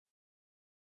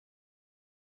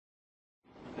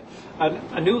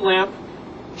a new lamp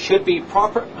should be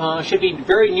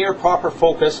very near proper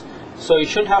focus, so you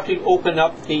shouldn't have to open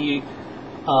up the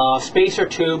spacer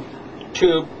tube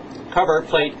cover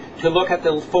plate to look at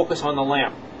the focus on the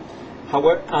lamp.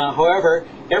 However,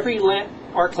 every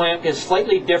arc lamp is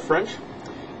slightly different,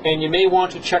 and you may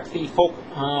want to check the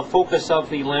focus of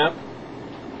the lamp.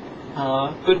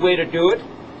 Good way to do it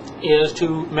is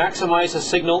to maximize the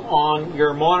signal on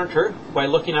your monitor by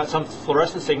looking at some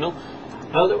fluorescent signal.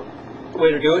 Another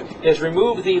way to do it is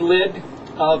remove the lid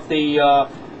of the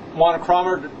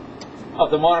monochromer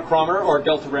or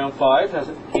delta round 5, as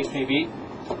the case may be.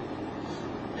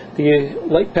 The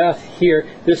light path here,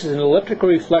 this is an elliptical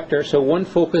reflector, so one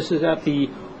focus is at the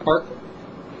arc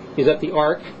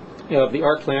of the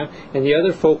arc lamp, and the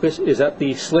other focus is at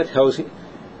the slit housing,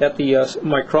 at the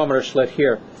micrometer slit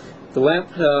here. The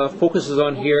lamp focuses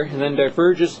on here and then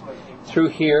diverges through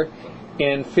here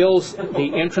and fills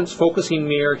the entrance focusing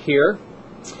mirror here,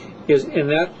 and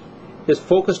that is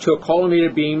focused to a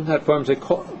collimated beam that forms a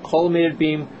collimated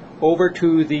beam over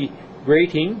to the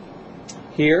grating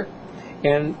here,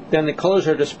 and then the colors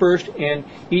are dispersed, and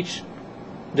each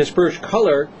dispersed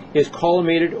color is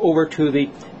collimated over to the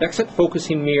exit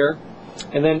focusing mirror,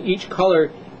 and then each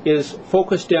color is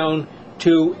focused down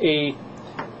to a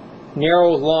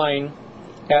narrow line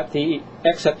at the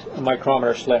exit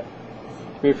micrometer slit.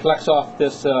 It reflects off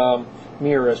this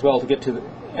mirror as well to get to the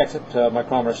exit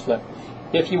micrometer slit.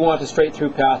 If you want a straight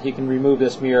through path, you can remove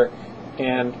this mirror,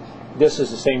 and this is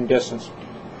the same distance.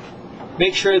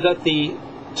 Make sure that the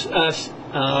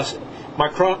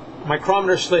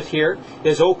micrometer slit here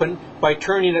is open by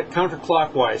turning it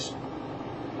counterclockwise.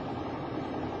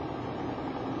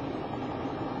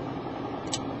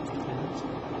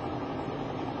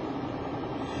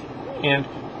 And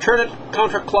turn it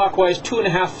counterclockwise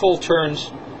 2.5 full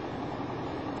turns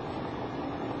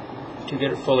to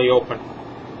get it fully open,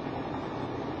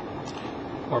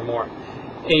 or more.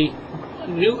 A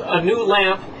new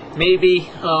lamp may be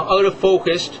out of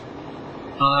focus,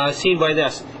 seen by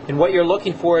this. And what you're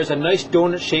looking for is a nice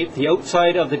donut shape. The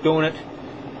outside of the donut,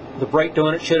 the bright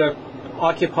donut, should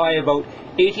occupy about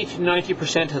 80 to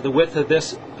 90% of the width of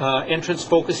this entrance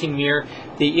focusing mirror.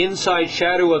 The inside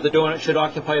shadow of the donut should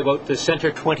occupy about the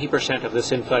center 20% of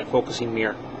this inside focusing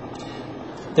mirror.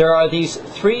 There are these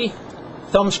 3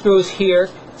 thumb screws here.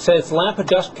 It says lamp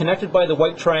adjust connected by the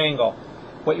white triangle.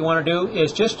 What you want to do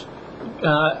is just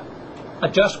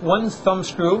adjust one thumb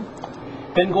screw,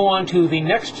 then go on to the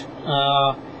next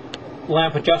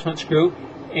lamp adjustment screw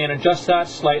and adjust that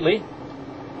slightly,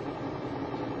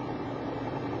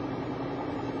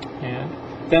 and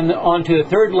then onto the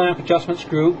third lamp adjustment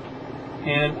screw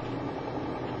and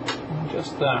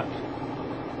adjust that,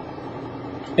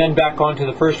 then back onto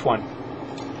the first one.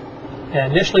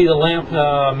 And initially the lamp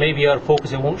may be out of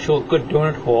focus, it won't show a good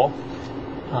donut hole.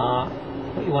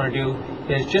 What you want to do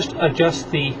is just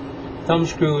adjust the thumb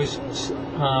screws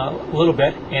a little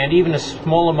bit, and even a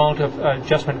small amount of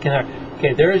adjustment can happen.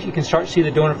 Okay, there you can start to see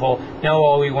the donut hole. Now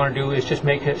all we want to do is just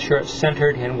make sure it's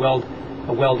centered and well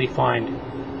defined.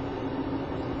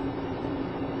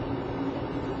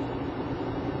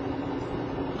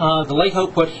 The light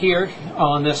output here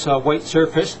on this white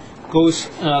surface goes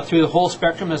through the whole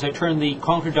spectrum as I turn the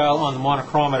counter dial on the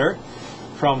monochrometer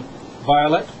from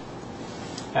violet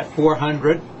at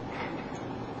 400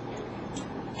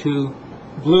 to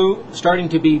blue, starting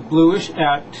to be bluish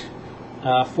at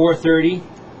 430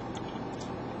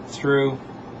 through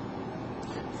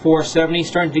 470,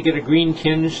 starting to get a green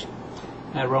tinge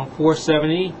at around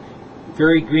 470,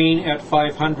 very green at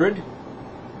 500,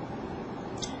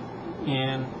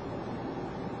 and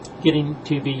getting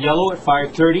to be yellow at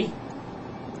 530,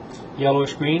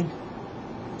 yellowish green,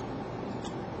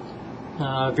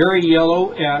 very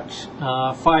yellow at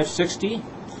 560,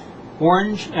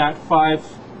 orange at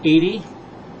 580,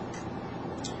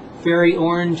 very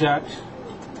orange at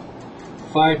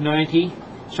 590,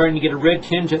 starting to get a red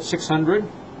tinge at 600,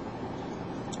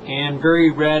 and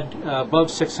very red above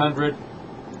 600,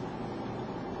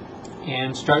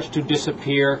 and starts to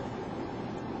disappear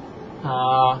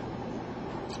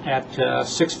at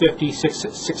 650,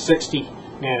 660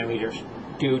 nanometers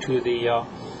due to the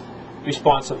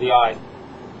response of the eye.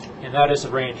 And that is the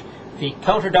range. The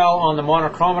counter dial on the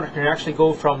monochrometer can actually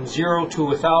go from 0 to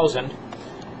 1000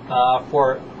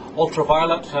 for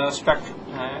ultraviolet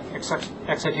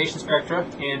excitation spectra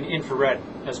and infrared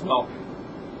as well.